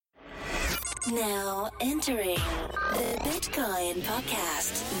Now entering the Bitcoin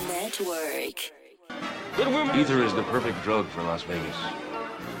Podcast Network. Ether is the perfect drug for Las Vegas.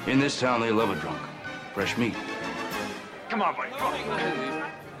 In this town, they love a drunk. Fresh meat. Come on, buddy.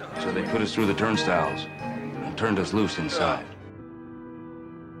 So they put us through the turnstiles and turned us loose inside.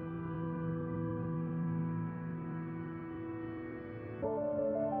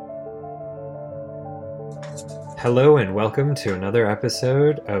 Hello and welcome to another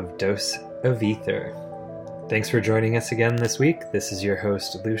episode of Dose of Ether. Thanks for joining us again this week. This is your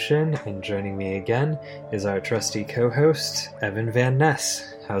host, Lucian, and joining me again is our trusty co-host, Evan Van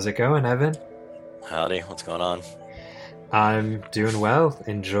Ness. How's it going, Evan? Howdy, what's going on? I'm doing well,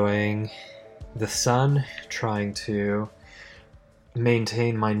 enjoying the sun, trying to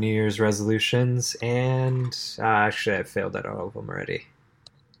maintain my New Year's resolutions, and actually I've failed at all of them already.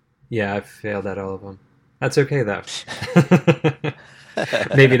 Yeah, I've failed at all of them. That's okay, though.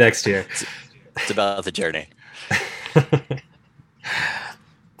 Maybe next year. It's about the journey.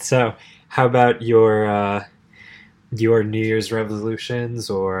 So, how about your New Year's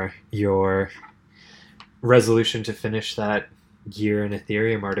resolutions or your resolution to finish that year in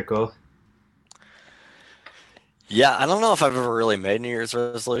Ethereum article? Yeah, I don't know if I've ever really made New Year's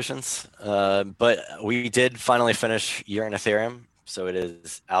resolutions, but we did finally finish Year in Ethereum, so it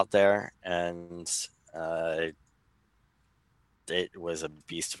is out there, and it was a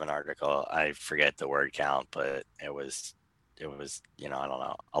beast of an article. I forget the word count, but it was I don't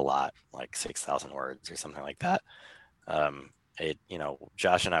know, a lot, like 6,000 words or something like that.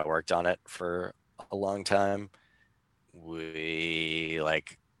 Josh and I worked on it for a long time. We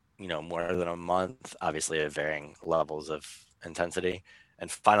more than a month, obviously at varying levels of intensity,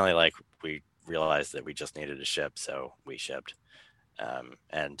 and finally we realized that we just needed to ship, so we shipped.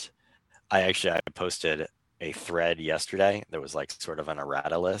 And I posted a thread yesterday that was sort of an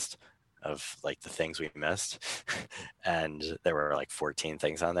errata list of the things we missed, and there were 14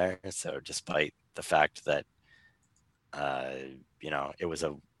 things on there. So despite the fact that it was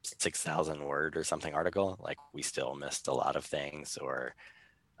a 6,000 word or something article, we still missed a lot of things, or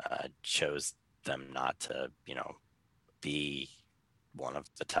chose them not to be one of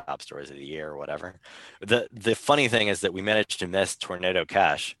the top stories of the year or whatever. The funny thing is that we managed to miss Tornado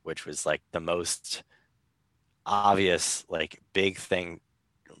Cash, which was the most obvious big thing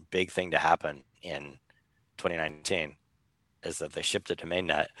to happen in 2019, is that they shipped it to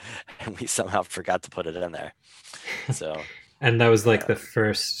mainnet and we somehow forgot to put it in there. So and that was the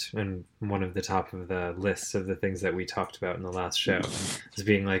first and one of the top of the lists of the things that we talked about in the last show as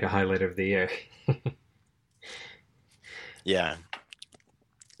being a highlight of the year. Yeah.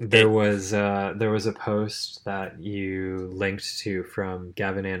 There was a post that you linked to from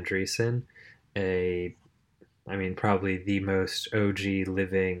Gavin Andreessen, probably the most OG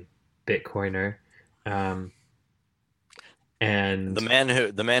living Bitcoiner, and the man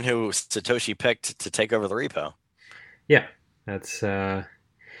who Satoshi picked to take over the repo. Yeah, that's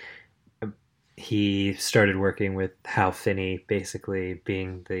he started working with Hal Finney, basically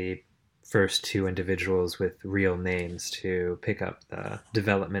being the first two individuals with real names to pick up the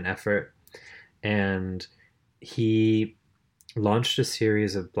development effort. And he launched a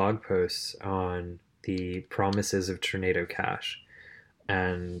series of blog posts on the promises of Tornado Cash.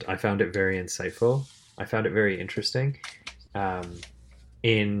 And I found it very insightful. I found it very interesting,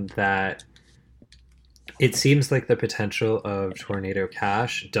 in that it seems like the potential of Tornado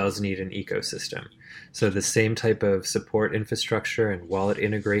Cash does need an ecosystem. So the same type of support infrastructure and wallet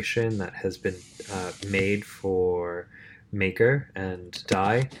integration that has been made for Maker and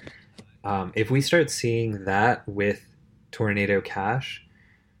Dai, if we start seeing that with Tornado Cash,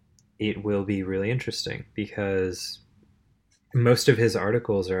 it will be really interesting, because most of his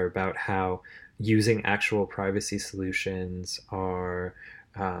articles are about how using actual privacy solutions are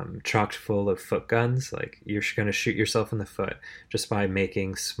chocked full of foot guns. You're going to shoot yourself in the foot just by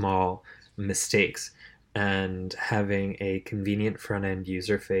making small mistakes, and having a convenient front-end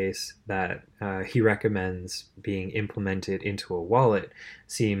user face that he recommends being implemented into a wallet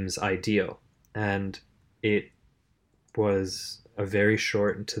seems ideal. And it was a very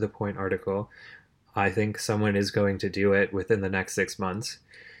short and to the point article. I think someone is going to do it within the next 6 months,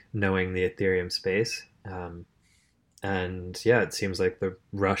 knowing the Ethereum space. And yeah, it seems like the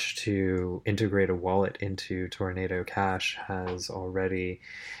rush to integrate a wallet into Tornado Cash has already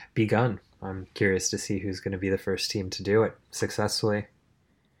begun. I'm curious to see who's going to be the first team to do it successfully.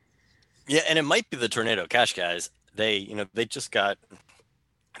 Yeah, and it might be the Tornado Cash guys. They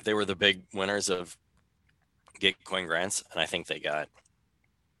were the big winners of Gitcoin grants, and I think they got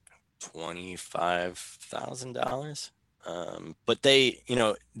 $25,000 But they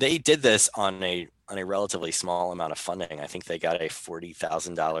did this on a relatively small amount of funding. I think they got a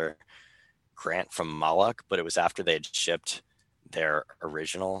 $40,000 grant from Moloch, but it was after they had shipped their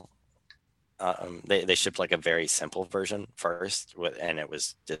original. They shipped like a very simple version first, and it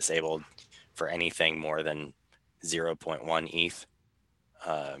was disabled for anything more than 0.1 ETH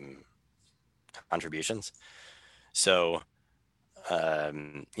contributions. So,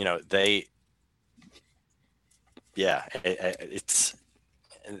 it's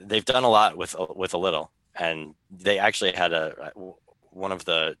they've done a lot with a little, and they actually had one of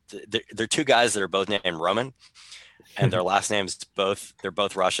they're two guys that are both named Roman, and their last names they're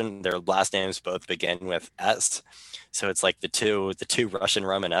both Russian. Their last names both begin with S, so it's like the two Russian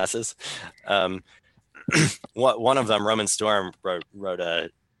Roman S's. One of them, Roman Storm, wrote a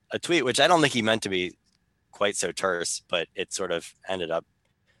tweet, which I don't think he meant to be quite so terse, but it sort of ended up,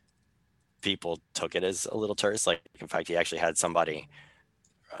 people took it as a little terse. Like, in fact, he actually had somebody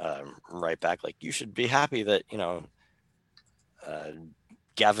write back, like, you should be happy that,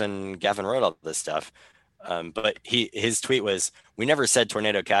 Gavin wrote all this stuff. But his tweet was, we never said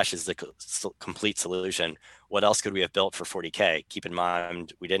Tornado Cash is the complete solution. What else could we have built for 40K? Keep in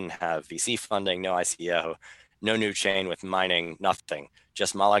mind, we didn't have VC funding, no ICO, no new chain with mining, nothing.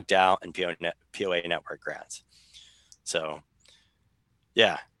 Just Moloch DAO and POA network grants. So,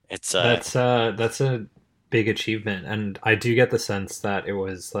 yeah, it's that's a big achievement, and I do get the sense that it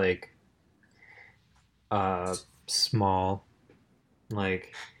was like a small,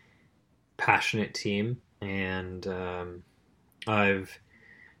 like, passionate team. And I've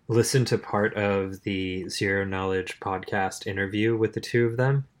listened to part of the Zero Knowledge podcast interview with the two of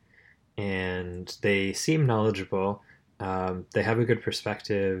them, and they seem knowledgeable. They have a good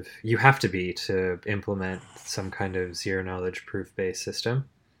perspective. You have to be to implement some kind of zero knowledge proof-based system.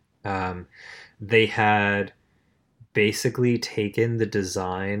 They had basically taken the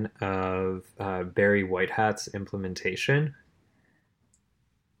design of Barry Whitehat's implementation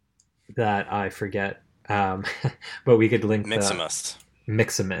that I forget, but we could link Miximus.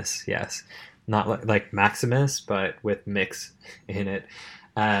 Miximus, yes. Not like Maximus, but with mix in it.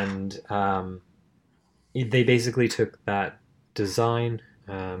 And they basically took that design,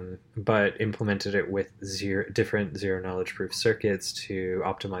 but implemented it with different zero knowledge proof circuits to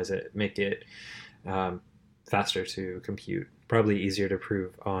optimize it, make it faster to compute, probably easier to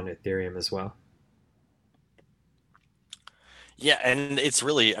prove on Ethereum as well. Yeah, and it's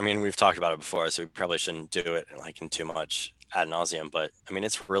really, I mean, we've talked about it before, so we probably shouldn't do it like in too much ad nauseum, but I mean,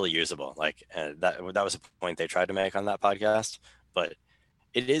 it's really usable. Like that was a point they tried to make on that podcast, but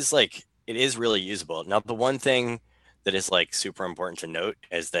it is really usable. Now, the one thing that is like super important to note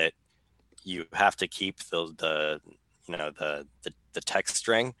is that you have to keep the text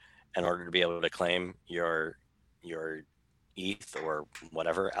string in order to be able to claim your ETH or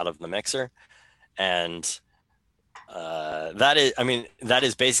whatever out of the mixer. And that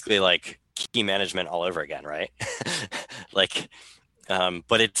is basically like key management all over again, right? Like,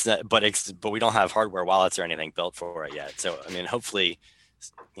 but we don't have hardware wallets or anything built for it yet. So, I mean, hopefully,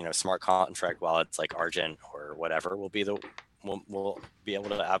 smart contract wallets like Argent or whatever will be we'll be able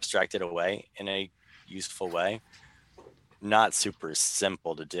to abstract it away in a useful way. Not super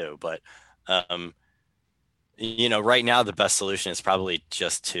simple to do, but right now the best solution is probably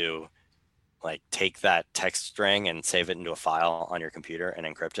just to like take that text string and save it into a file on your computer and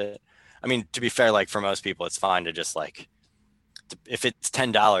encrypt it. I mean, to be fair, like for most people, it's fine to just like, if it's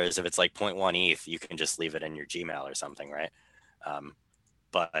 $10, if it's like 0.1 ETH, you can just leave it in your Gmail or something, right?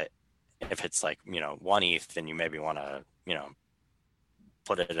 But if it's like, 1 ETH, then you maybe want to,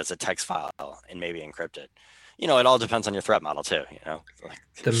 put it as a text file and maybe encrypt it. It all depends on your threat model too,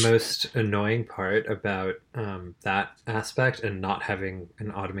 The most annoying part about that aspect and not having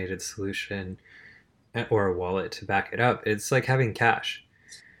an automated solution or a wallet to back it up, it's like having cash,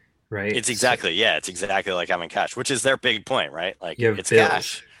 right? It's exactly like having cash, which is their big point, right? Like, it's bills.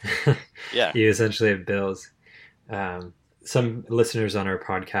 Cash. Yeah. You essentially have bills. Some listeners on our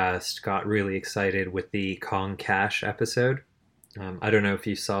podcast got really excited with the Kong Cash episode. I don't know if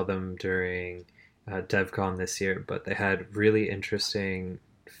you saw them during DevCon this year, but they had really interesting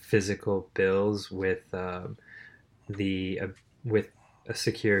physical bills with with a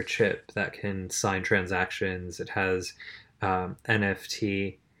secure chip that can sign transactions. It has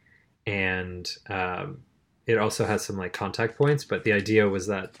NFT, and it also has some like contact points. But the idea was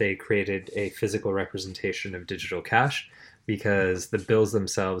that they created a physical representation of digital cash because the bills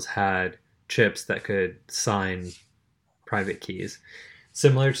themselves had chips that could sign private keys,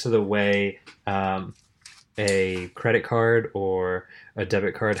 similar to the way a credit card or a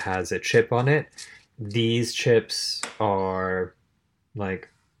debit card has a chip on it. these chips are like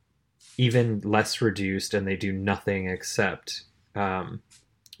even less reduced, and they do nothing except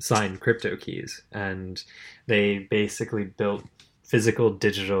sign crypto keys, and they basically built physical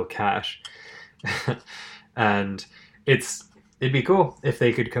digital cash. And it'd be cool if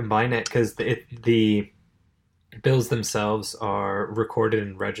they could combine it, because the bills themselves are recorded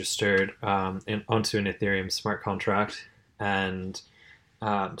and registered onto an Ethereum smart contract, and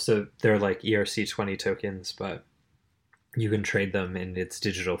so they're like ERC20 tokens, but you can trade them in its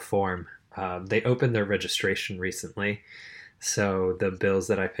digital form. They opened their registration recently, so the bills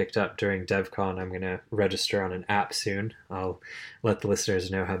that I picked up during DevCon, I'm going to register on an app soon. I'll let the listeners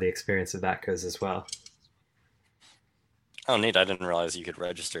know how the experience of that goes as well. Oh, neat. I didn't realize you could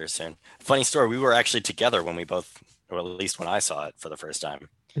register soon. Funny story. We were actually together when we both, or at least when I saw it for the first time,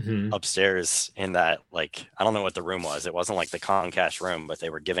 upstairs in that, like, I don't know what the room was. It wasn't like the Kong Cash room, but they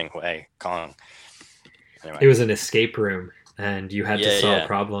were giving away Kong. Anyway. It was an escape room, and you had to solve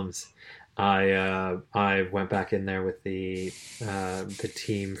problems. I went back in there with the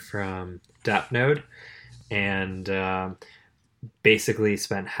team from Dapnode, and basically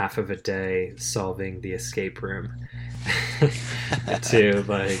spent half of a day solving the escape room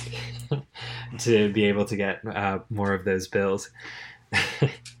to be able to get more of those bills.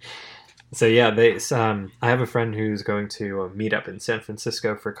 So yeah, I have a friend who's going to a meetup in San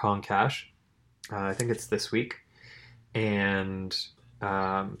Francisco for Kong Cash. I think it's this week, and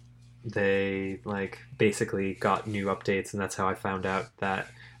they like basically got new updates, and that's how I found out that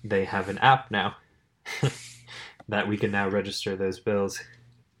they have an app now that we can now register those bills.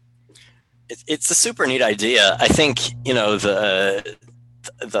 It's a super neat idea. I think, you know, the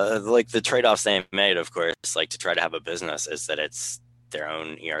trade-offs they made, of course, like to try to have a business, is that it's their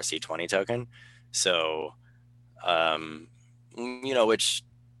own ERC20 token. So, you know, which,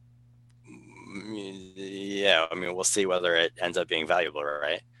 yeah, I mean, we'll see whether it ends up being valuable,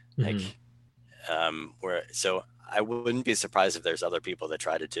 right? Like, so I wouldn't be surprised if there's other people that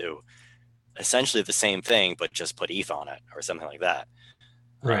try to do essentially the same thing, but just put ETH on it or something like that.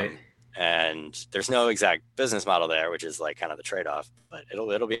 Right. And there's no exact business model there, which is like kind of the trade-off, but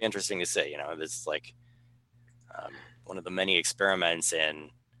it'll be interesting to see. You know, this is like one of the many experiments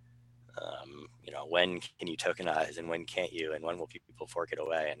in, you know, when can you tokenize and when can't you, and when will people fork it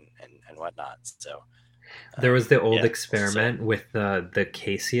away and whatnot. So there was the old experiment with the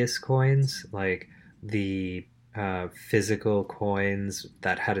Cassius coins, like the physical coins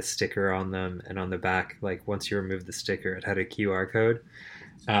that had a sticker on them, and on the back, like once you remove the sticker, it had a QR code.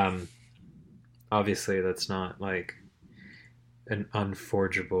 Obviously that's not like an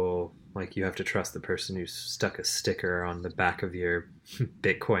unforgeable, like you have to trust the person who stuck a sticker on the back of your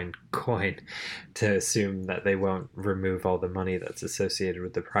Bitcoin coin to assume that they won't remove all the money that's associated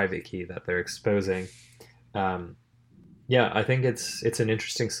with the private key that they're exposing. Yeah, I think it's an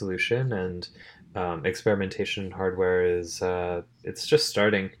interesting solution, and experimentation in hardware is it's just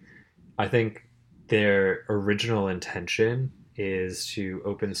starting. I think their original intention is to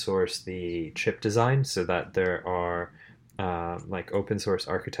open source the chip design so that there are like open source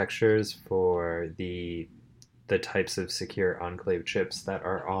architectures for the types of secure enclave chips that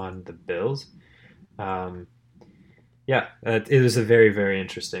are on the bills. Yeah, it was a very, very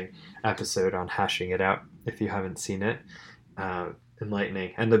interesting episode on hashing it out. If you haven't seen it,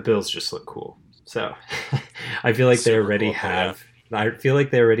 enlightening, and the bills just look cool. So I feel like they already have. Yeah. I feel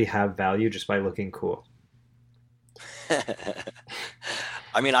like they already have value just by looking cool.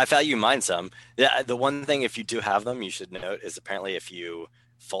 I mean, I value mine some. Yeah, the one thing, if you do have them, you should note is apparently if you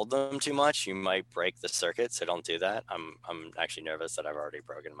fold them too much, you might break the circuit. So don't do that. I'm actually nervous that I've already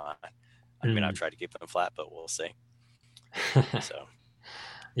broken mine. I mean, I've tried to keep them flat, but we'll see. So.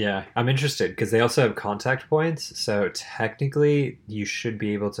 Yeah, I'm interested because they also have contact points. So technically, you should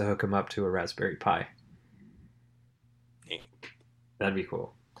be able to hook them up to a Raspberry Pi. Neat. That'd be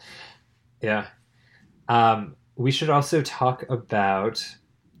cool. Yeah. We should also talk about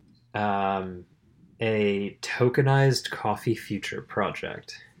a tokenized coffee future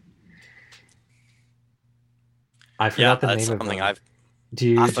project. I forgot the name of it.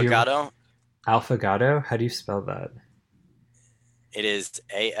 Affogato? Affogato? How do you spell that? It is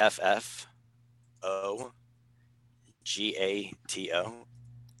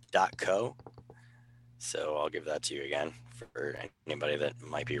AFFOGATO.co. So I'll give that to you again for anybody that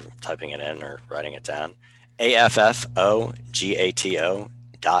might be typing it in or writing it down.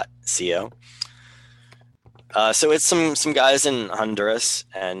 AFFOGATO.co. So it's some guys in Honduras,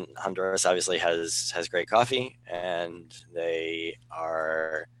 and Honduras obviously has great coffee, and they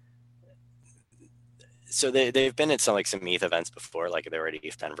are so they've been at some ETH events before, like they were at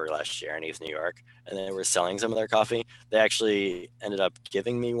ETH Denver last year and ETH New York, and they were selling some of their coffee. They actually ended up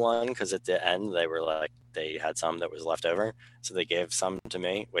giving me one because at the end they were like they had some that was left over, so they gave some to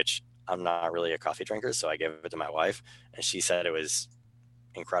me, which I'm not really a coffee drinker, so I gave it to my wife, and she said it was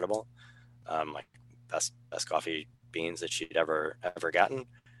incredible, like best coffee beans that she'd ever gotten.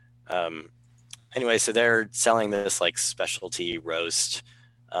 Anyway, so they're selling this like specialty roast.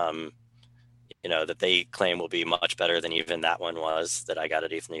 That they claim will be much better than even that one was that I got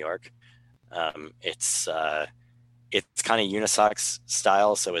at ETH New York. It's kind of unisex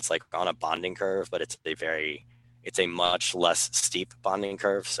style, so it's like on a bonding curve, but it's a much less steep bonding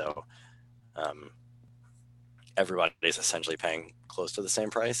curve. So everybody's essentially paying close to the same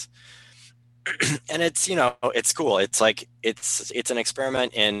price. And it's it's cool. It's like it's an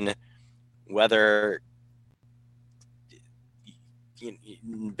experiment in whether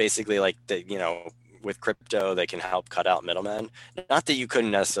basically like with crypto they can help cut out middlemen. Not that you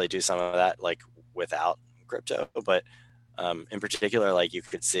couldn't necessarily do some of that like without crypto, but in particular, like you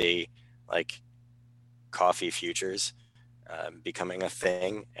could see like coffee futures becoming a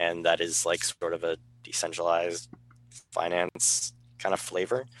thing, and that is like sort of a decentralized finance kind of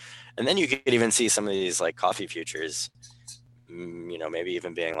flavor. And then you could even see some of these like coffee futures maybe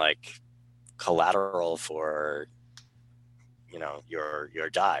even being like collateral for your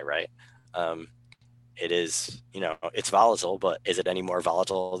DAI, right? It is, it's volatile, but is it any more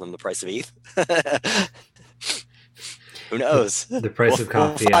volatile than the price of ETH? Who knows? The price of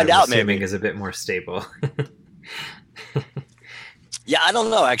coffee, we'll find I'm out, assuming, maybe is a bit more stable. Yeah, I don't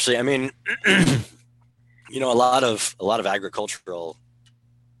know, actually. I mean, a lot of agricultural,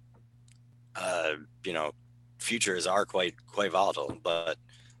 futures are quite volatile, but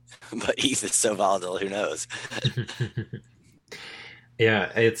ETH is so volatile. Who knows?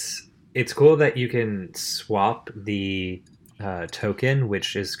 Yeah, it's cool that you can swap the token,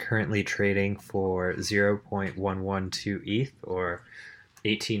 which is currently trading for 0.112 ETH or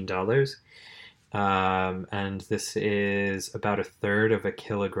 $18. And this is about a third of a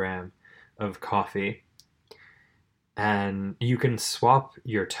kilogram of coffee. And you can swap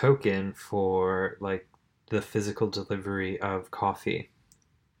your token for like the physical delivery of coffee.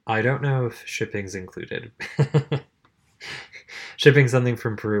 I don't know if shipping's included. Shipping something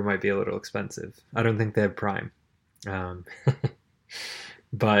from Peru might be a little expensive. I don't think they have Prime.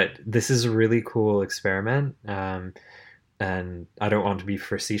 But this is a really cool experiment. And I don't want to be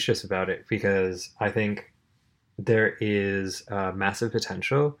facetious about it because I think there is massive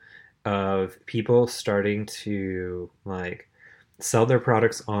potential of people starting to like sell their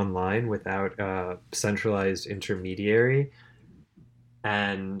products online without a centralized intermediary.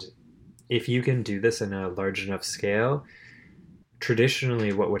 And if you can do this in a large enough scale,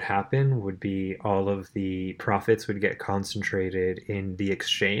 traditionally what would happen would be all of the profits would get concentrated in the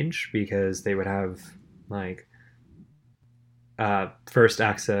exchange because they would have like first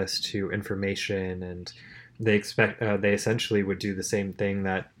access to information, and they essentially would do the same thing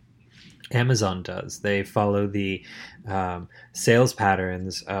that Amazon does. They follow the sales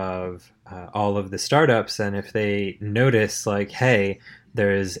patterns of all of the startups, and if they notice like, hey,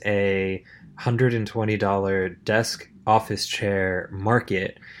 there's a $120 desk office chair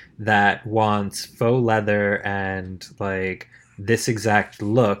market that wants faux leather and like this exact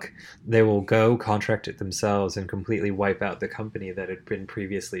look, they will go contract it themselves and completely wipe out the company that had been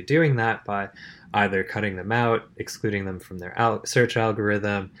previously doing that by either cutting them out, excluding them from their search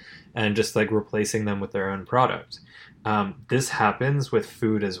algorithm, and just like replacing them with their own product. This happens with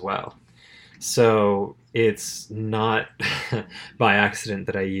food as well. So it's not by accident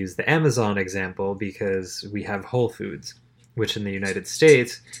that I use the Amazon example, because we have Whole Foods, which in the United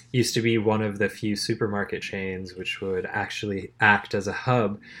States used to be one of the few supermarket chains which would actually act as a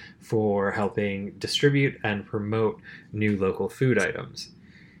hub for helping distribute and promote new local food items.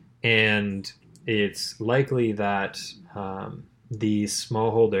 And it's likely that these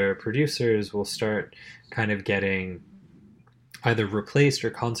smallholder producers will start kind of getting either replaced or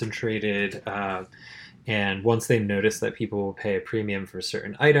concentrated, and once they notice that people will pay a premium for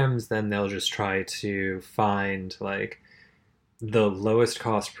certain items, then they'll just try to find like the lowest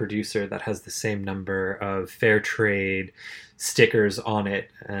cost producer that has the same number of fair trade stickers on it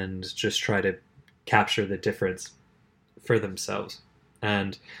and just try to capture the difference for themselves.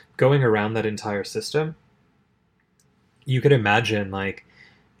 And going around that entire system, you could imagine like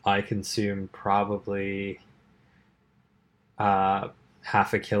I consume probably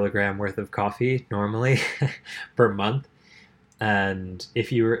half a kilogram worth of coffee normally per month. And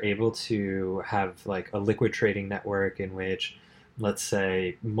if you were able to have like a liquid trading network in which let's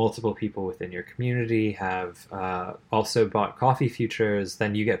say multiple people within your community have also bought coffee futures,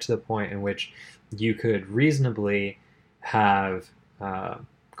 then you get to the point in which you could reasonably have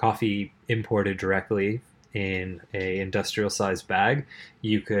coffee imported directly in a industrial sized bag.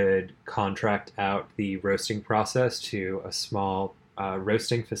 You could contract out the roasting process to a small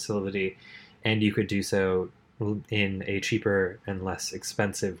roasting facility, and you could do so in a cheaper and less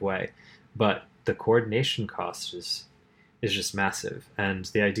expensive way. But the coordination cost is just massive, and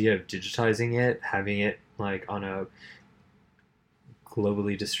the idea of digitizing it, having it like on a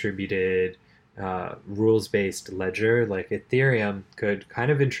globally distributed rules-based ledger like Ethereum could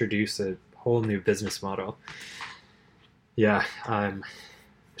kind of introduce a whole new business model. Yeah, I'm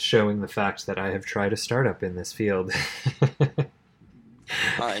showing the fact that I have tried a startup in this field.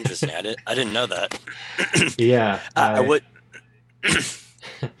 Oh, interesting. I didn't know that. Yeah, I would.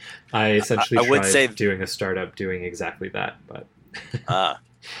 I essentially I would tried say doing a startup doing exactly that, but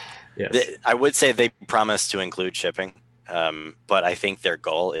yes. I would say they promise to include shipping, but I think their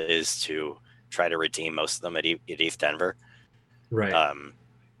goal is to try to redeem most of them at ETH Denver. Right.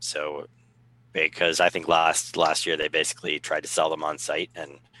 So because I think last year they basically tried to sell them on site,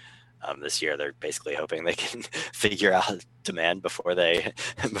 and this year they're basically hoping they can figure out demand before they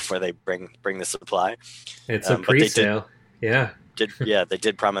bring the supply. It's a pre-sale. They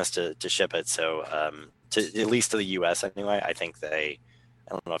did promise to ship it. So to at least to the US anyway. I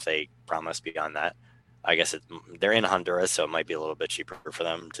don't know if they promised beyond that. I guess they're in Honduras, so it might be a little bit cheaper for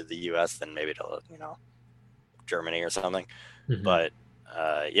them to the US than maybe to Germany or something. Mm-hmm. But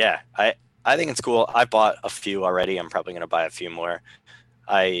I think it's cool. I bought a few already. I'm probably going to buy a few more.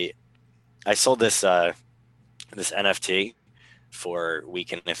 I sold this this NFT for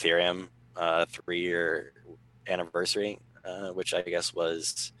Week in Ethereum 3-year anniversary, which I guess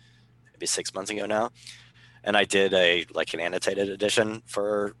was maybe 6 months ago now. And I did an annotated edition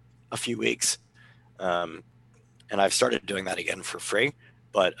for a few weeks. And I've started doing that again for free,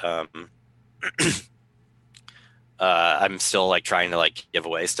 but I'm still trying to give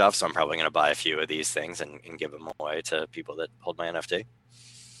away stuff. So I'm probably going to buy a few of these things and give them away to people that hold my NFT.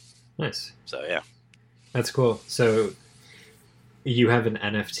 Nice. So yeah, that's cool. So you have an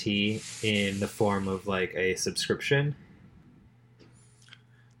NFT in the form of a subscription.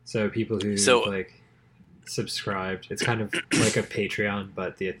 So people who subscribed, it's kind of like a Patreon,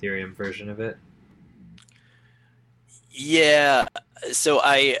 but the Ethereum version of it. Yeah. So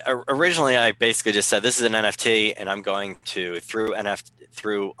originally I basically just said this is an NFT, and I'm going to through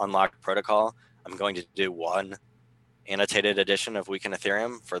Unlock Protocol, I'm going to do one annotated edition of Week in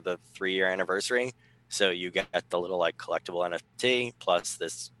Ethereum for the 3-year anniversary. So you get the little collectible NFT plus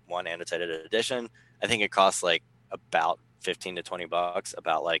this one annotated edition. I think it costs about $15 to $20,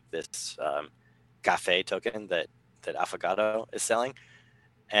 about this cafe token that Affogato is selling,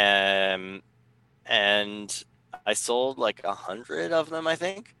 and I sold 100 of them, I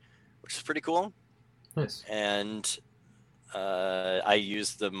think, which is pretty cool. Nice. And I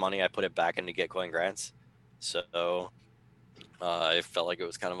used the money, I put it back into Gitcoin grants. So I felt like it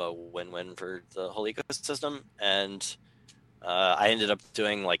was kind of a win-win for the whole ecosystem. And I ended up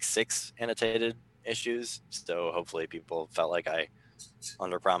doing 6 annotated issues. So hopefully people felt like I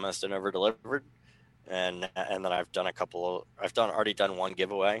under-promised and over-delivered. And then I've done already done one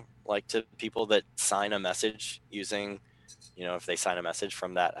giveaway, to people that sign a message using, if they sign a message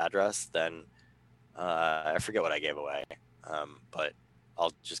from that address, then I forget what I gave away, but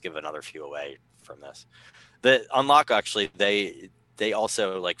I'll just give another few away from this. The Unlock, actually, they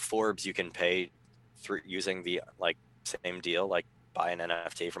also Forbes, you can pay through using the same deal, buy an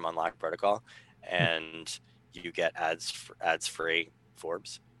NFT from Unlock Protocol, and you get ads free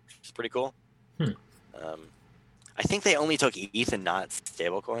Forbes, which is pretty cool. I think they only took ETH and not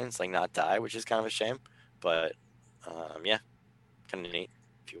stable coins, not DAI, which is kind of a shame. But yeah, kind of neat.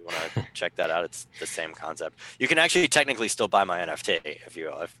 If you want to check that out, it's the same concept. You can actually technically still buy my NFT if you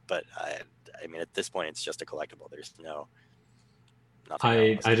will, but I mean, at this point, it's just a collectible. There's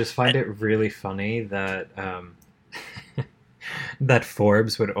nothing else. I just find it really funny that that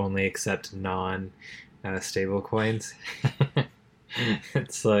Forbes would only accept non-stable coins.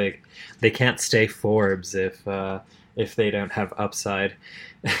 It's they can't stay Forbes if they don't have upside.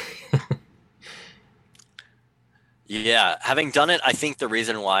 Yeah, having done it, I think the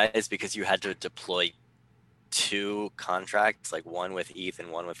reason why is because you had to deploy 2 contracts, one with ETH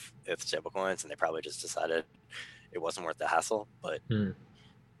and one with stablecoins, and they probably just decided it wasn't worth the hassle. But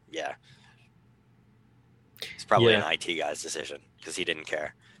yeah, it's probably an IT guy's decision because he didn't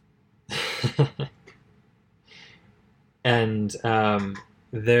care. And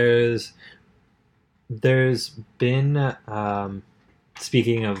there's been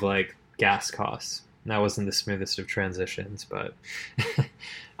speaking of like gas costs, that wasn't the smoothest of transitions, but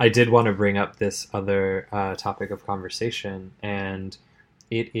I did want to bring up this other topic of conversation, and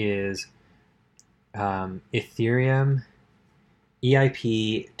it is Ethereum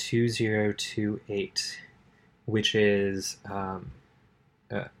EIP 2028, which is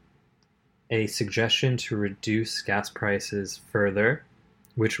a suggestion to reduce gas prices further,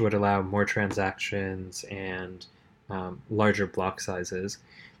 which would allow more transactions and larger block sizes,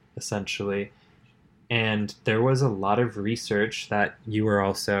 essentially. And there was a lot of research that you were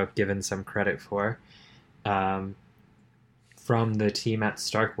also given some credit for from the team at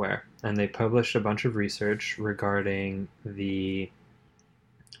Starkware. And they published a bunch of research regarding the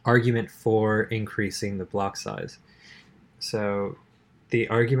argument for increasing the block size. So the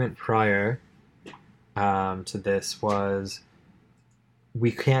argument prior to this was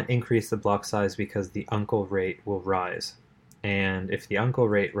we can't increase the block size because the uncle rate will rise. And if the uncle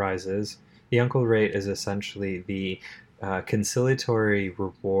rate rises, the uncle rate is essentially the conciliatory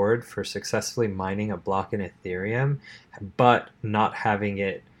reward for successfully mining a block in Ethereum, but not having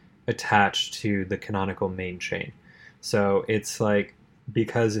it attached to the canonical main chain. So it's like,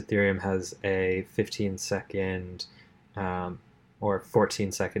 because Ethereum has a 15-second or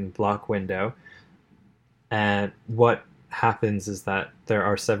 14-second block window, and what happens is that there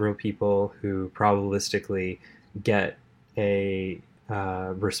are several people who probabilistically get a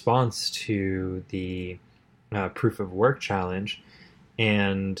response to the proof of work challenge,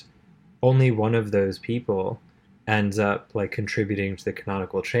 and only one of those people ends up like contributing to the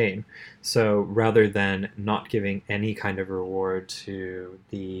canonical chain. So rather than not giving any kind of reward to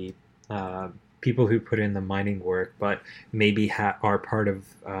the people who put in the mining work, but maybe are part of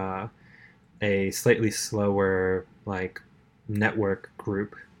a slightly slower like network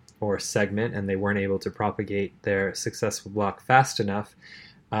group or segment, and they weren't able to propagate their successful block fast enough,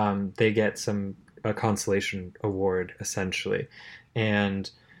 they get a consolation award, essentially. And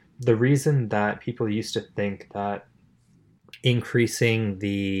the reason that people used to think that increasing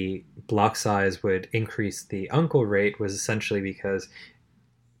the block size would increase the uncle rate was essentially because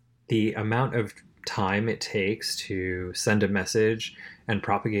the amount of time it takes to send a message and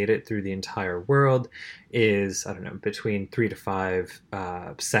propagate it through the entire world is, I don't know, between 3 to 5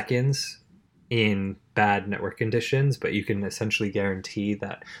 seconds in bad network conditions, but you can essentially guarantee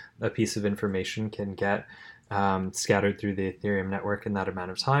that a piece of information can get scattered through the Ethereum network in that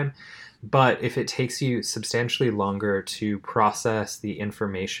amount of time. But if it takes you substantially longer to process the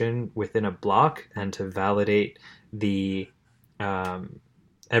information within a block and to validate the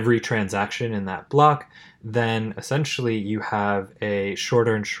every transaction in that block, then essentially you have a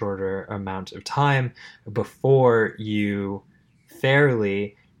shorter and shorter amount of time before you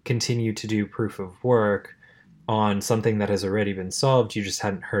fairly continue to do proof of work on something that has already been solved. You just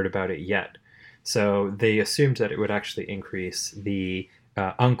hadn't heard about it yet. So they assumed that it would actually increase the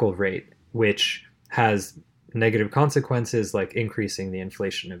uncle rate, which has negative consequences like increasing the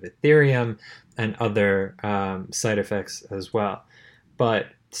inflation of Ethereum and other side effects as well. But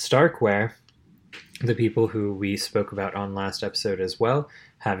Starkware, the people who we spoke about on last episode as well,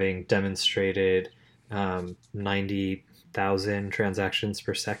 having demonstrated 90,000 transactions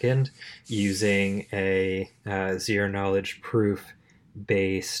per second using a zero knowledge proof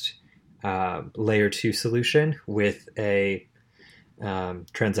based layer 2 solution with a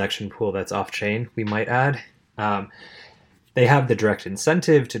transaction pool that's off chain, we might add. They have the direct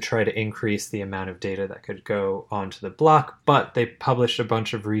incentive to try to increase the amount of data that could go onto the block, but they published a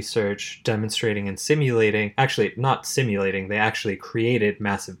bunch of research demonstrating and simulating, actually not simulating, they actually created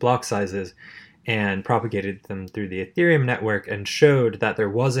massive block sizes and propagated them through the Ethereum network and showed that there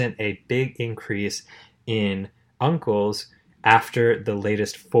wasn't a big increase in uncles after the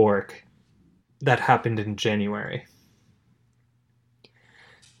latest fork that happened in January.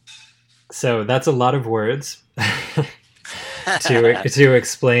 So that's a lot of words to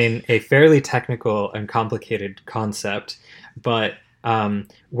explain a fairly technical and complicated concept. But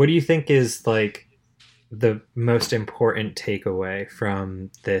what do you think is like the most important takeaway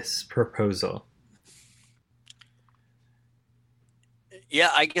from this proposal?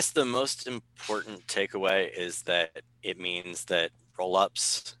 Yeah, I guess the most important takeaway is that it means that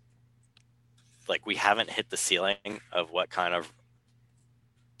rollups, like we haven't hit the ceiling of what kind of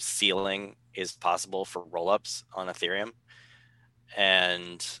ceiling is possible for rollups on Ethereum.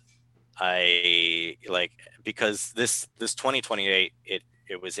 And I like, because this 2028 it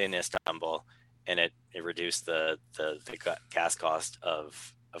was in Istanbul, and it reduced the gas cost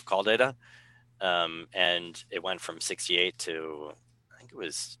of call data, and it went from 68 to I think it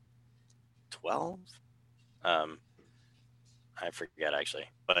was 12. I forget actually,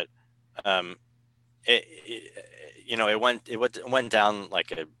 but um, it went down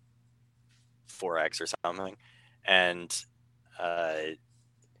like a 4x or something, and uh,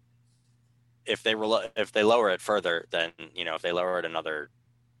 if they lower it further, then if they lower it another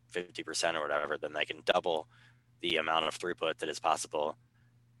 50% or whatever, then they can double the amount of throughput that is possible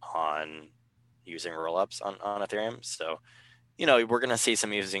on using rollups on Ethereum. So we're going to see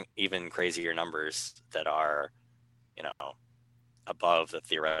some using even crazier numbers that are you know above the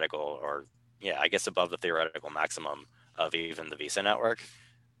theoretical, or I guess above the theoretical maximum of even the Visa network.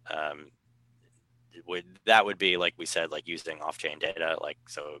 Um, that would be, like we said, like using off-chain data, like,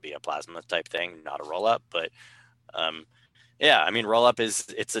 so it would be a plasma type thing, not a roll-up. But I mean, roll-up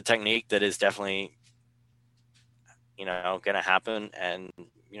it's a technique that is definitely going to happen, and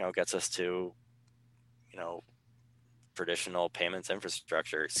gets us to traditional payments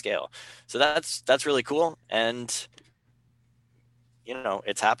infrastructure scale. So that's really cool, and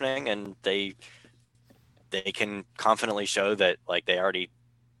it's happening, and they can confidently show that, like, they already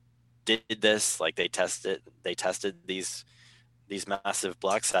did this, like they tested these massive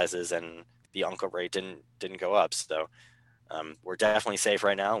block sizes, and the uncle rate didn't go up. So we're definitely safe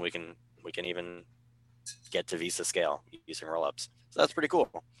right now. We can even get to Visa scale using rollups. So that's pretty cool.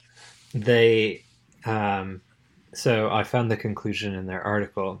 They so I found the conclusion in their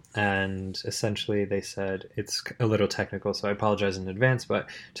article, and essentially they said, it's a little technical, so I apologize in advance, but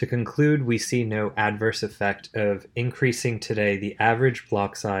to conclude, we see no adverse effect of increasing today the average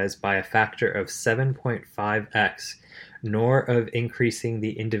block size by a factor of 7.5x, nor of increasing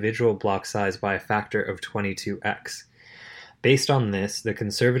the individual block size by a factor of 22x. Based on this, the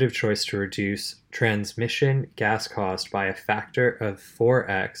conservative choice to reduce transmission gas cost by a factor of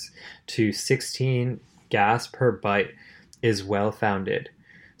 4x to 16 gas per byte is well-founded.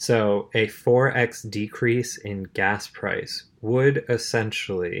 So a 4x decrease in gas price would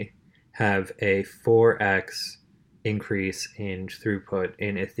essentially have a 4x increase in throughput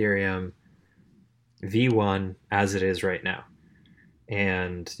in Ethereum V1 as it is right now.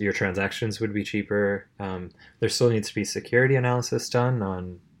 And your transactions would be cheaper. There still needs to be security analysis done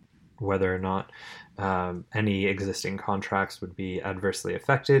on whether or not any existing contracts would be adversely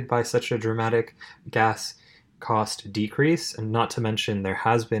affected by such a dramatic gas cost decrease. And not to mention, there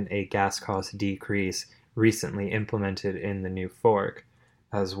has been a gas cost decrease recently implemented in the new fork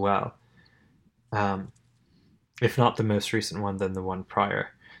as well. If not the most recent one, then the one prior.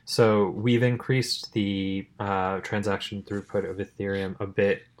 So we've increased the transaction throughput of Ethereum a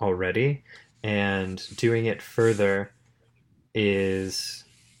bit already, and doing it further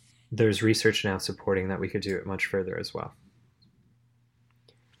there's research now supporting that we could do it much further as well.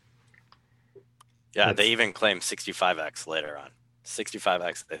 Yeah, they even claim 65x later on.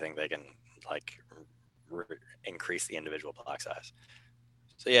 65x, they think they can increase the individual block size.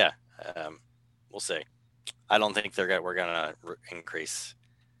 So we'll see. I don't think we're gonna increase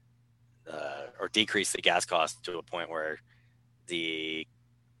or decrease the gas cost to a point where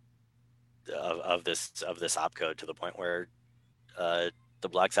of this opcode to the point where the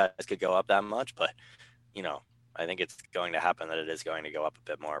block size could go up that much. But I think it's going to happen that it is going to go up a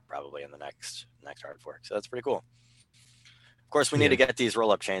bit more probably in the next hard fork. So that's pretty cool. Of course, we need to get these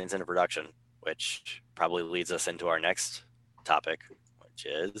roll-up chains into production, which probably leads us into our next topic, which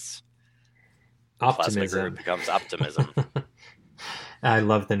is Optimism. Plasma Group becomes Optimism. I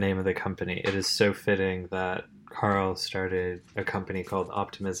love the name of the company. It is so fitting that Carl started a company called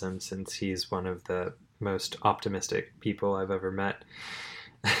Optimism, since he's one of the most optimistic people I've ever met.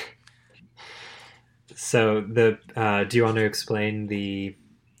 So do you want to explain the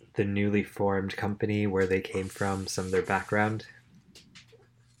newly formed company, where they came from, some of their background?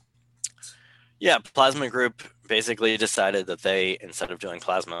 Yeah, Plasma Group basically decided that they, instead of doing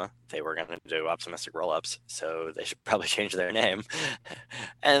Plasma, they were going to do optimistic rollups. So they should probably change their name.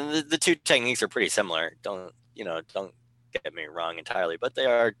 And the two techniques are pretty similar. Don't get me wrong entirely, but they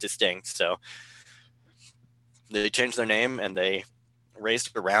are distinct. So they changed their name, and they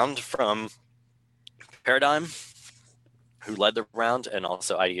raised a round from Paradigm, who led the round, and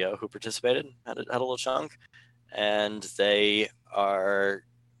also IDO, who participated, had a little chunk. And they are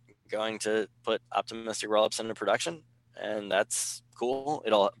going to put optimistic rollups into production, and that's cool.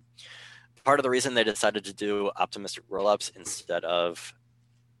 Part of the reason they decided to do optimistic rollups instead of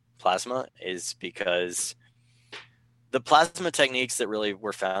Plasma is because the Plasma techniques that really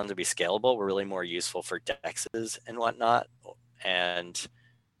were found to be scalable were really more useful for DEXs and whatnot. And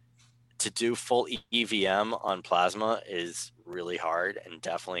to do full EVM on Plasma is really hard and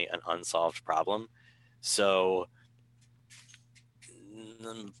definitely an unsolved problem. So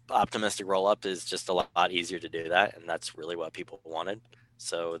optimistic roll up is just a lot easier to do that, and that's really what people wanted.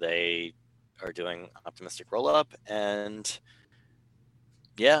 So they are doing optimistic roll up, and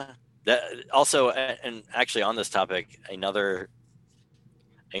yeah, that also, and actually on this topic, another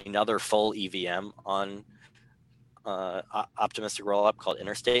full EVM on optimistic roll up called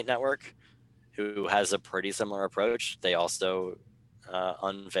Interstate Network, who has a pretty similar approach. They also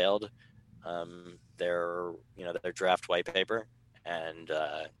unveiled their draft white paper, and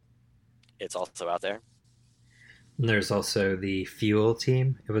it's also out there. And there's also the Fuel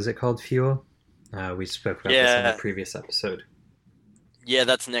team. Was it called Fuel? We spoke about this in a previous episode. Yeah,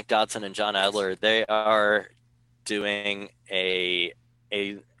 that's Nick Dodson and John Adler. They are doing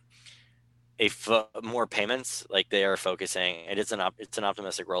more payments. Like they are focusing. It's an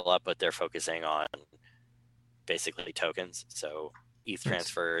optimistic roll up, but they're focusing on basically tokens. So ETH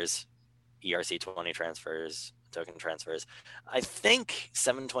transfers, ERC20 transfers, token transfers. I think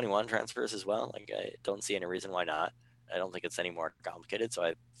 721 transfers as well. Like I don't see any reason why not. I don't think it's any more complicated, so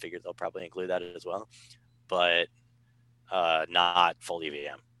I figured they'll probably include that as well. But not full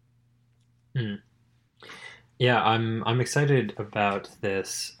EVM. Yeah, I'm excited about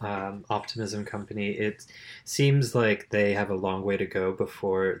this Optimism company. It seems like they have a long way to go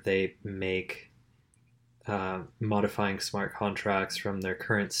before they make modifying smart contracts from their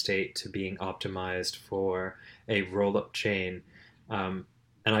current state to being optimized for a roll-up chain. And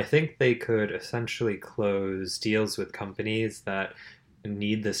I think they could essentially close deals with companies that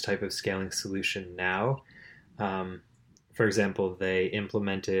need this type of scaling solution now. For example, they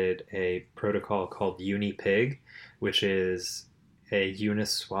implemented a protocol called UniPig, which is a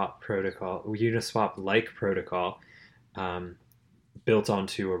Uniswap-like protocol built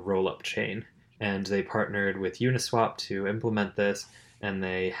onto a roll-up chain. And they partnered with Uniswap to implement this, and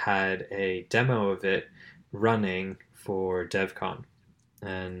they had a demo of it running for DevCon.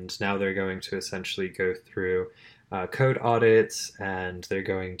 And now they're going to essentially go through code audits, and they're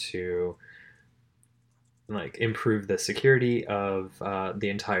going to improve the security of the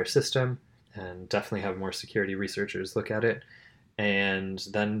entire system, and definitely have more security researchers look at it. And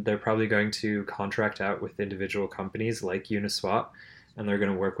then they're probably going to contract out with individual companies like Uniswap, and they're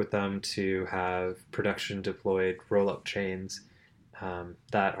going to work with them to have production deployed roll-up chains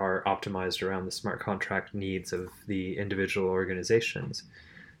that are optimized around the smart contract needs of the individual organizations.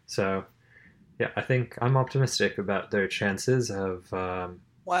 So yeah, I think I'm optimistic about their chances of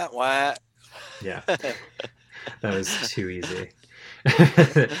What? Yeah, that was too easy.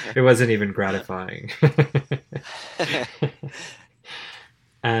 It wasn't even gratifying.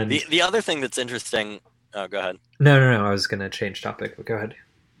 And the other thing that's interesting. Oh, go ahead. No. I was going to change topic, but go ahead.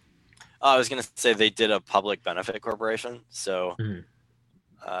 I was going to say they did a public benefit corporation, so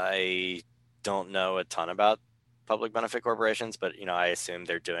I don't know a ton about public benefit corporations, but I assume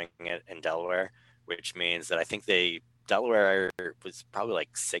they're doing it in Delaware, which means that I think Delaware was probably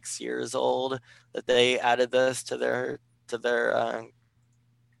like 6 years old that they added this to their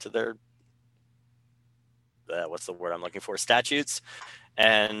what's the word I'm looking for, statutes.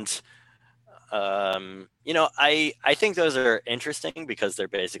 And I think those are interesting because they're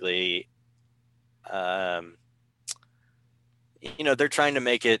basically they're trying to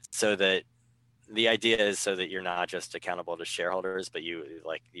make it so that the idea is so that you're not just accountable to shareholders, but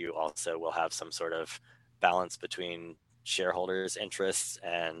you also will have some sort of balance between shareholders' interests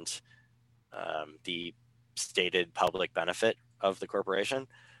and the stated public benefit of the corporation.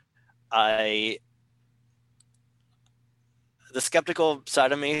 The skeptical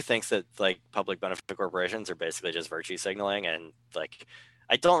side of me thinks that public benefit corporations are basically just virtue signaling, and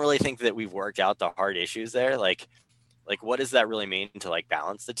I don't really think that we've worked out the hard issues there. Like what does that really mean to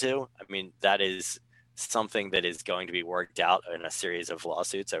balance the two? I mean, that is something that is going to be worked out in a series of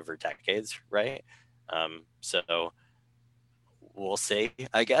lawsuits over decades, right? So we'll see,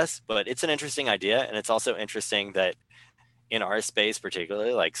 I guess, but it's an interesting idea. And it's also interesting that in our space,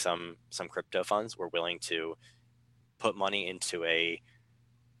 particularly some crypto funds were willing to put money into a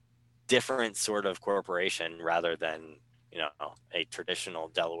different sort of corporation rather than, a traditional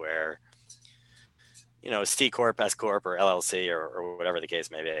Delaware, C Corp, S Corp, or LLC, or whatever the case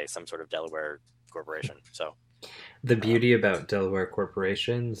may be, some sort of Delaware corporation. So the beauty about Delaware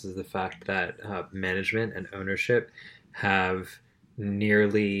corporations is the fact that management and ownership have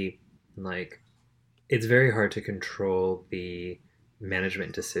nearly it's very hard to control the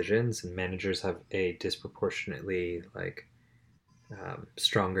management decisions, and managers have a disproportionately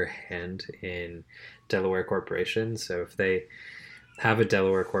stronger hand in Delaware corporations. So if they have a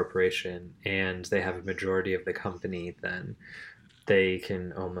Delaware corporation and they have a majority of the company, then they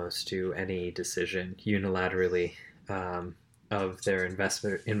can almost do any decision unilaterally of their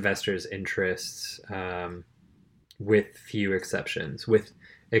investors' interests, with few exceptions, with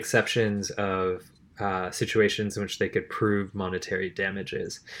exceptions of situations in which they could prove monetary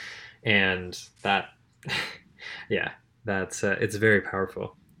damages, and that, yeah, that's it's very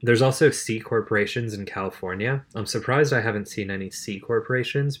powerful. There's also C corporations in California. I'm surprised I haven't seen any C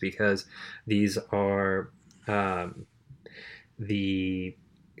corporations because these are the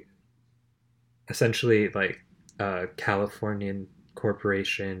essentially like a Californian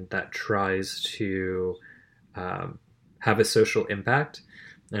corporation that tries to have a social impact,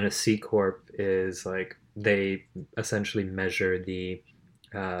 and a C corp is like they essentially measure the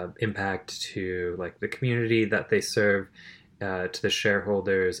impact to like the community that they serve, to the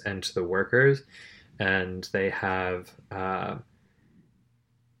shareholders and to the workers, and they have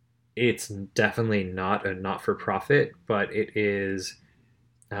it's definitely not a not-for-profit, but it is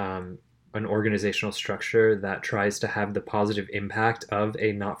an organizational structure that tries to have the positive impact of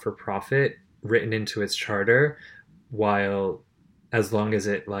a not-for-profit written into its charter, while as long as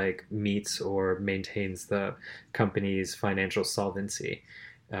it like meets or maintains the company's financial solvency.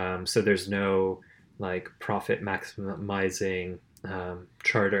 So there's no like profit maximizing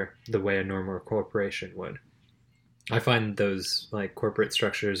charter the way a normal corporation would. I find those like corporate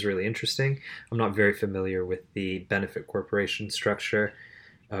structures really interesting. I'm not very familiar with the benefit corporation structure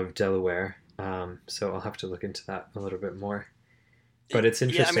of Delaware, so I'll have to look into that a little bit more. But it's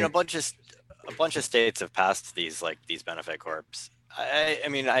interesting. Yeah, I mean, a bunch of states have passed these benefit corps. I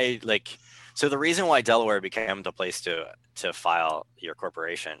mean, I like, so the reason why Delaware became the place to file your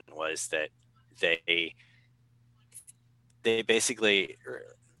corporation was that they basically,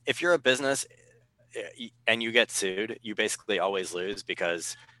 if you're a business and you get sued, you basically always lose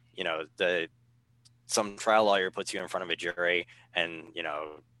because, you know, some trial lawyer puts you in front of a jury and, you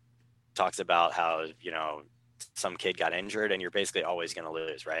know, talks about how, you know, some kid got injured and you're basically always going to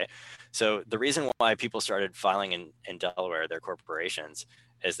lose, right? So the reason why people started filing in Delaware, their corporations,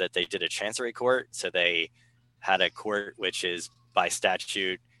 is that they did a chancery court. So they had a court which is by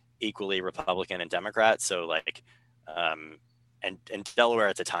statute equally Republican and Democrat. So like, and Delaware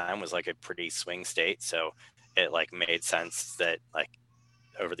at the time was like a pretty swing state. So it like made sense that like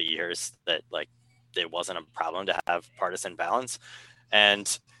over the years that like it wasn't a problem to have partisan balance.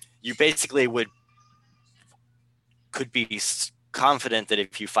 And you basically could be confident that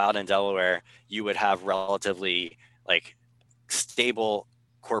if you filed in Delaware, you would have relatively like stable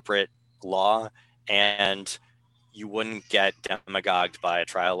corporate law, and you wouldn't get demagogued by a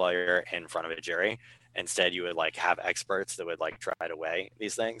trial lawyer in front of a jury. Instead, you would like have experts that would like try to weigh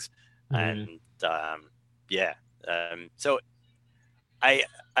these things. Mm-hmm. And so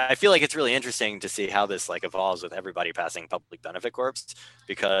I feel like it's really interesting to see how this like evolves with everybody passing public benefit corps,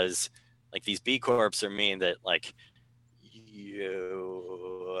 because like these B corps are mean that like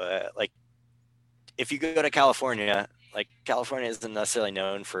you like if you go to California, like California isn't necessarily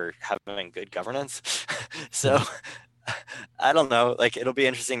known for having good governance. So I don't know, like it'll be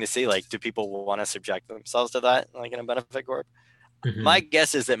interesting to see, like, do people want to subject themselves to that like in a benefit corp? Mm-hmm. My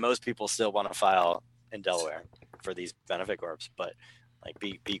guess is that most people still want to file in Delaware for these benefit corps, but like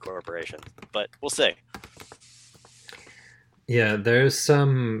B corporations, but we'll see. Yeah, there's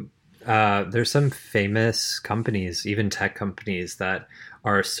some famous companies, even tech companies, that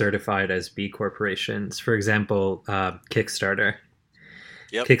are certified as B corporations. For example, Kickstarter.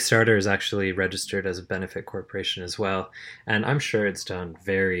 Yep. Kickstarter is actually registered as a benefit corporation as well, and I'm sure it's done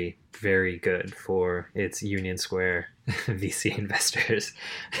very, very good for its Union Square VC investors.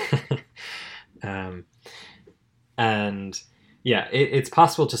 And yeah, it's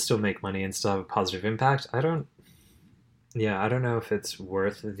possible to still make money and still have a positive impact. I don't know if it's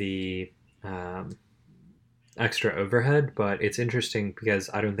worth the extra overhead, but it's interesting because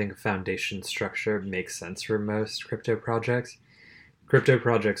I don't think a foundation structure makes sense for most crypto projects. Crypto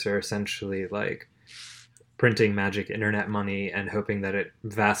projects are essentially like printing magic internet money and hoping that it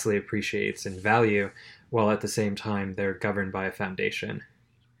vastly appreciates in value, while at the same time they're governed by a foundation.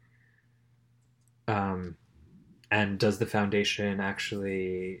 And does the foundation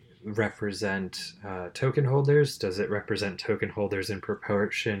actually represent token holders? Does it represent token holders in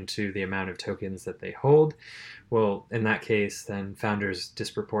proportion to the amount of tokens that they hold? Well, in that case, then founders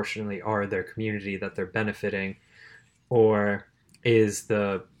disproportionately are their community that they're benefiting. Or is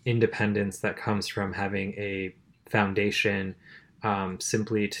the independence that comes from having a foundation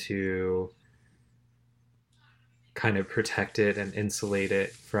simply to kind of protect it and insulate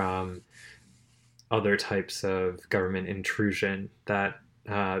it from other types of government intrusion that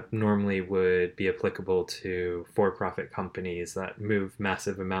normally would be applicable to for-profit companies that move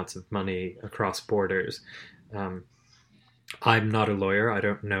massive amounts of money across borders? I'm not a lawyer. I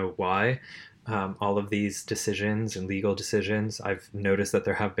don't know why. All of these decisions and legal decisions, I've noticed that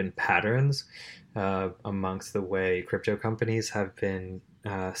there have been patterns amongst the way crypto companies have been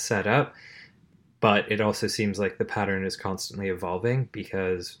set up. But it also seems like the pattern is constantly evolving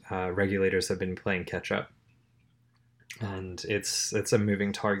because regulators have been playing catch up. And it's a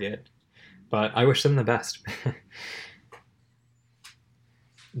moving target. But I wish them the best.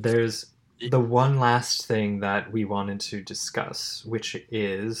 There's the one last thing that we wanted to discuss, which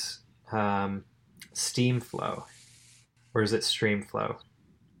is Steamflow. Or is it Streamflow?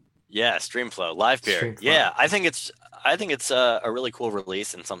 Yeah, Streamflow, live peer. Streamflow. Yeah, I think it's a really cool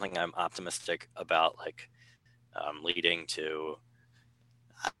release and something I'm optimistic about, like leading to.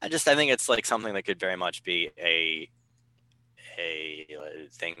 I think it's like something that could very much be a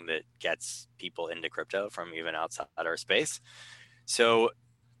thing that gets people into crypto from even outside our space. So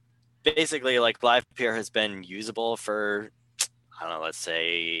basically, like live peer has been usable for, I don't know, let's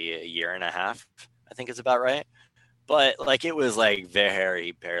say a year and a half, I think is about right. But like it was like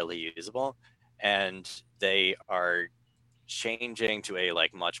very barely usable, and they are changing to a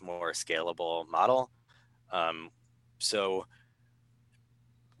like much more scalable model. So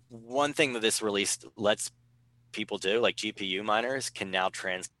one thing that this release lets people do, like GPU miners can now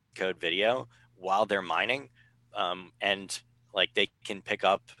transcode video while they're mining, and like they can pick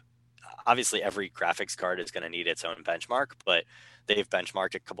up. Obviously, every graphics card is going to need its own benchmark, but they've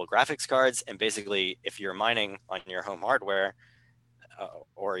benchmarked a couple graphics cards, and basically, if you're mining on your home hardware,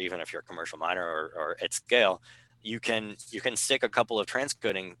 or even if you're a commercial miner or at scale, you can stick a couple of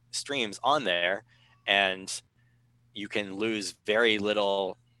transcoding streams on there, and you can lose very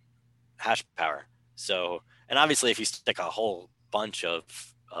little hash power. So, and obviously, if you stick a whole bunch of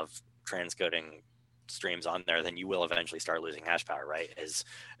transcoding streams on there, then you will eventually start losing hash power, right? As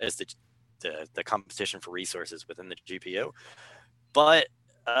the competition for resources within the GPU. But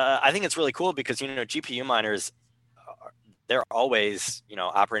I think it's really cool because, GPU miners, they're always,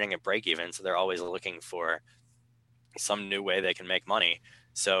 operating at break even. So they're always looking for some new way they can make money.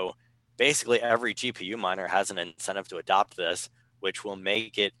 So basically every GPU miner has an incentive to adopt this, which will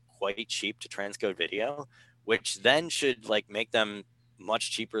make it quite cheap to transcode video, which then should like make them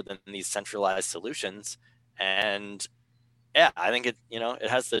much cheaper than these centralized solutions. And yeah, I think it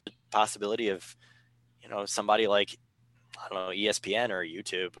has the possibility of, somebody like, I don't know, ESPN or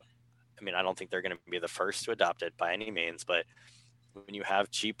YouTube. I mean, I don't think they're going to be the first to adopt it by any means, but when you have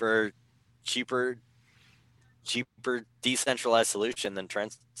cheaper decentralized solution than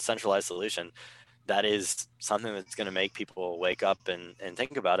centralized solution, that is something that's going to make people wake up and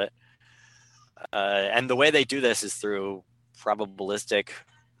think about it. And the way they do this is through probabilistic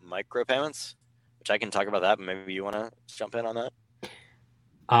micropayments, which I can talk about that, but maybe you want to jump in on that.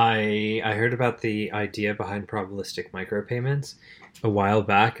 I heard about the idea behind probabilistic micropayments a while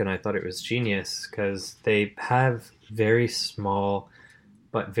back, and I thought it was genius because they have very small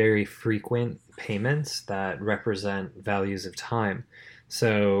but very frequent payments that represent values of time.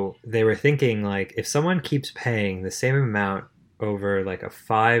 So they were thinking, like, if someone keeps paying the same amount over like a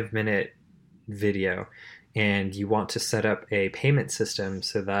 5-minute video, and you want to set up a payment system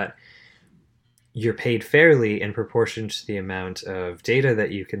so that you're paid fairly in proportion to the amount of data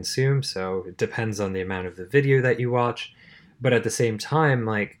that you consume. So it depends on the amount of the video that you watch. But at the same time,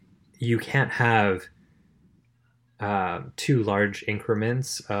 like, you can't have too large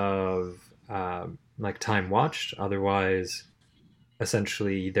increments of like time watched. Otherwise,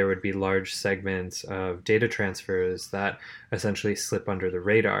 essentially, there would be large segments of data transfers that essentially slip under the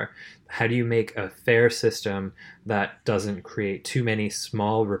radar. How do you make a fair system that doesn't create too many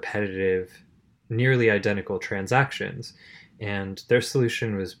small, repetitive, nearly identical transactions? And their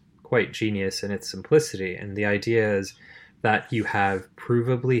solution was quite genius in its simplicity. And the idea is that you have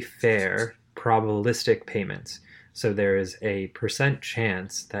provably fair probabilistic payments. So there is a %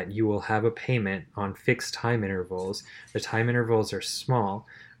 chance that you will have a payment on fixed time intervals. The time intervals are small,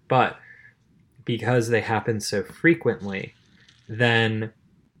 but because they happen so frequently, then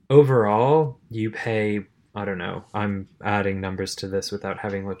overall you pay, I don't know, I'm adding numbers to this without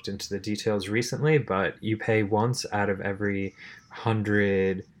having looked into the details recently, but you pay once out of every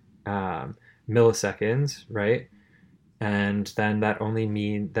 100 milliseconds, right? And then that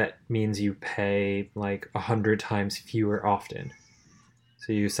means you pay like 100 times fewer often.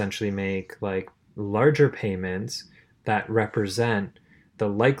 So you essentially make like larger payments that represent the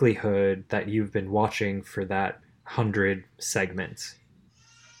likelihood that you've been watching for that 100 segments.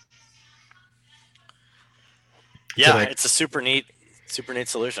 Yeah, it's a super neat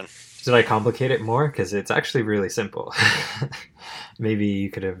solution. Did I complicate it more? Because it's actually really simple. Maybe you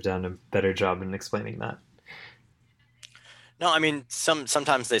could have done a better job in explaining that. No, I mean,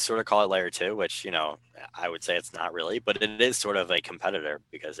 sometimes they sort of call it layer two, which, I would say it's not really, but it is sort of a competitor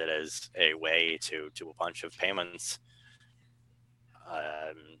because it is a way to do a bunch of payments,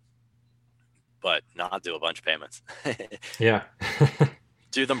 but not do a bunch of payments. Yeah.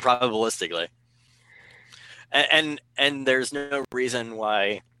 Do them probabilistically. And there's no reason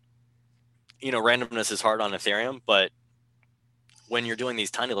why, randomness is hard on Ethereum, but when you're doing these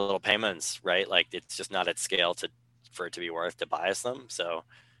tiny little payments, right? Like it's just not at scale for it to be worth to bias them. So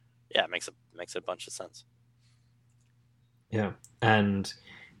yeah, it makes a bunch of sense. Yeah. And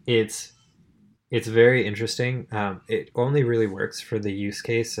it's very interesting. It only really works for the use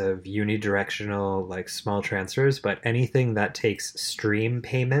case of unidirectional, like small transfers, but anything that takes stream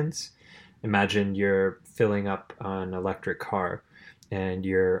payments, imagine you're filling up an electric car and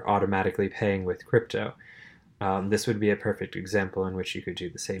you're automatically paying with crypto. This would be a perfect example in which you could do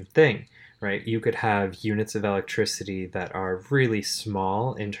the same thing, right? You could have units of electricity that are really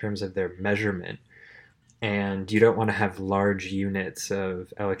small in terms of their measurement, and you don't want to have large units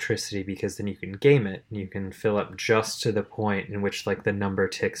of electricity because then you can game it and you can fill up just to the point in which like the number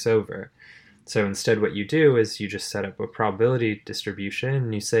ticks over. So instead what you do is you just set up a probability distribution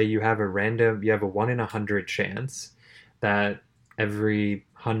and you say you have a 1 in 100 chance that every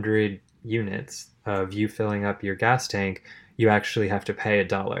 100 units of you filling up your gas tank, you actually have to pay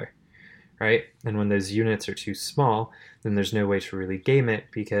 $1, right? And when those units are too small, then there's no way to really game it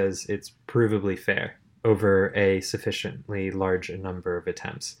because it's provably fair over a sufficiently large number of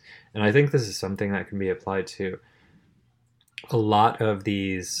attempts. And I think this is something that can be applied to a lot of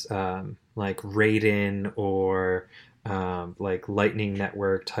these like Raiden or like Lightning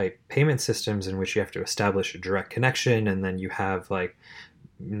Network type payment systems in which you have to establish a direct connection and then you have like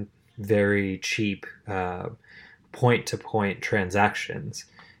very cheap point-to-point transactions.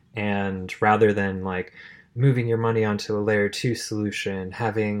 And rather than like moving your money onto a layer 2 solution,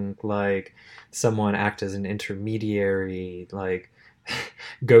 having like someone act as an intermediary, like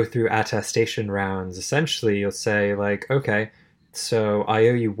go through attestation rounds, essentially you'll say like, okay, so I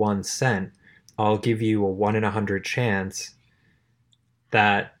owe you 1 cent. I'll give you a 1 in 100 chance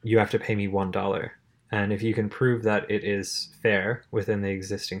that you have to pay me $1. And if you can prove that it is fair within the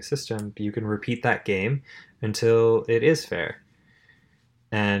existing system, you can repeat that game until it is fair.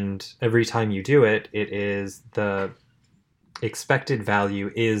 And every time you do it, it is the expected value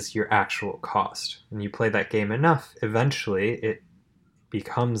is your actual cost. And you play that game enough, eventually it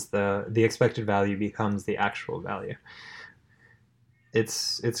becomes the expected value becomes the actual value.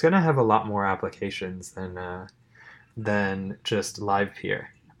 It's going to have a lot more applications than just live peer.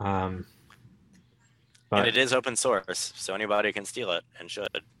 But, and it is open source, so anybody can steal it and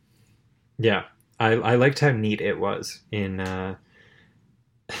should. Yeah, I liked how neat it was in.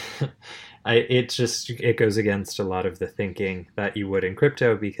 It goes against a lot of the thinking that you would in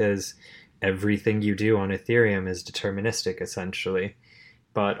crypto because everything you do on Ethereum is deterministic essentially.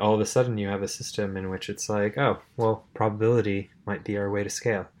 But all of a sudden you have a system in which it's like, oh, well, probability might be our way to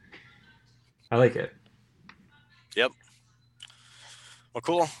scale. I like it. Yep. Well,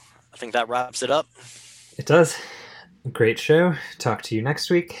 cool. I think that wraps it up. It does. Great show. Talk to you next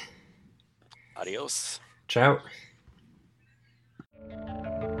week. Adios. Ciao.